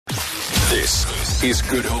This is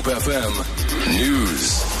Good Hope FM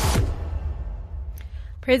News.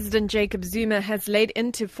 President Jacob Zuma has laid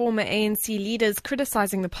into former ANC leaders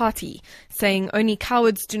criticising the party, saying only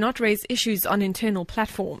cowards do not raise issues on internal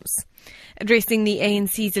platforms. Addressing the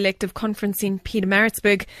ANC's elective conference in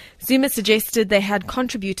Pietermaritzburg, Zuma suggested they had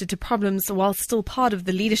contributed to problems while still part of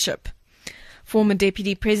the leadership. Former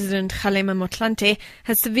Deputy President Kgalema Motlanthe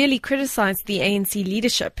has severely criticised the ANC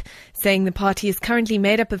leadership, saying the party is currently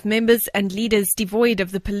made up of members and leaders devoid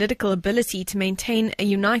of the political ability to maintain a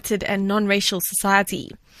united and non-racial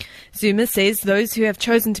society. Zuma says those who have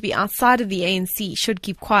chosen to be outside of the ANC should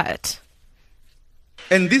keep quiet.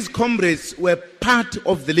 And these comrades were part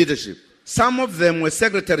of the leadership. Some of them were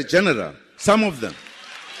Secretary General, some of them.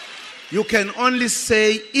 You can only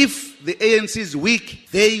say if the ANC is weak,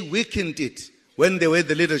 they weakened it when they were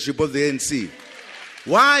the leadership of the ANC.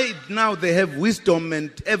 Why now they have wisdom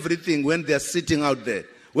and everything when they are sitting out there?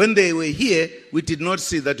 When they were here, we did not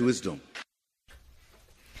see that wisdom.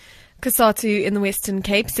 COSATU in the Western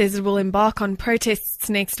Cape says it will embark on protests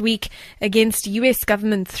next week against US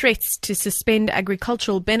government threats to suspend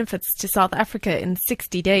agricultural benefits to South Africa in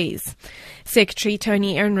 60 days. Secretary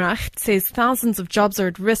Tony Ehrenreich says thousands of jobs are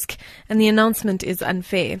at risk and the announcement is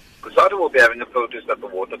unfair. COSATU will be having a protest at the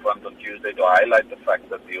waterfront on Tuesday to highlight the fact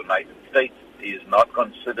that the United States is not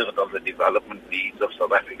considerate of the development needs of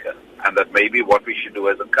South Africa, and that maybe what we should do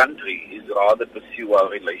as a country is rather pursue our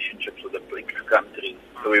relationships with the BRICS countries.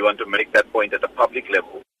 So we want to make that point at a public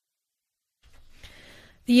level.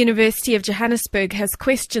 The University of Johannesburg has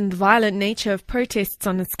questioned the violent nature of protests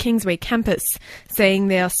on its Kingsway campus, saying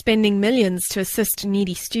they are spending millions to assist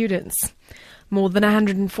needy students. More than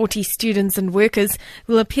 140 students and workers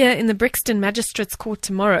will appear in the Brixton Magistrates Court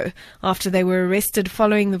tomorrow after they were arrested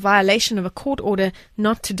following the violation of a court order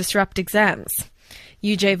not to disrupt exams.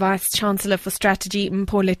 UJ Vice-Chancellor for Strategy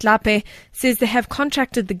Mpho Letlape says they have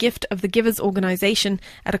contracted the gift of the Givers Organisation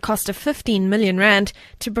at a cost of 15 million rand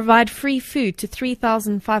to provide free food to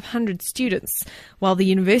 3,500 students, while the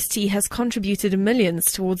university has contributed millions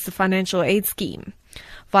towards the financial aid scheme.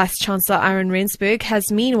 Vice-Chancellor Aaron Rensburg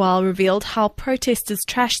has meanwhile revealed how protesters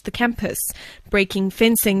trashed the campus, breaking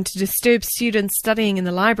fencing to disturb students studying in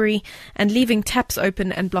the library and leaving taps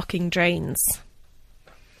open and blocking drains.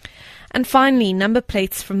 And finally, number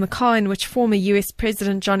plates from the car in which former US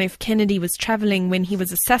President John F. Kennedy was traveling when he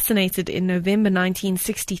was assassinated in November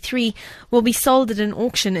 1963 will be sold at an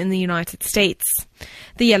auction in the United States.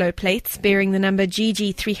 The yellow plates, bearing the number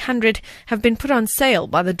GG300, have been put on sale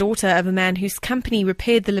by the daughter of a man whose company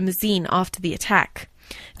repaired the limousine after the attack.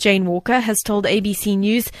 Jane Walker has told ABC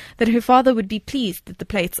News that her father would be pleased that the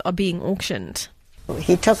plates are being auctioned.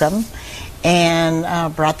 He took them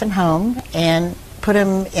and brought them home and put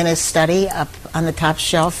him in his study up on the top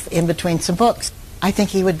shelf in between some books. I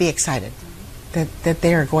think he would be excited that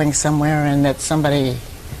they are going somewhere and that somebody,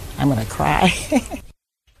 I'm going to cry.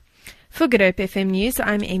 For Good Hope FM News,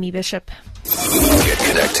 I'm Amy Bishop. Get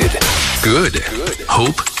connected. Good.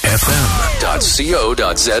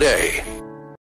 HopeFM.co.za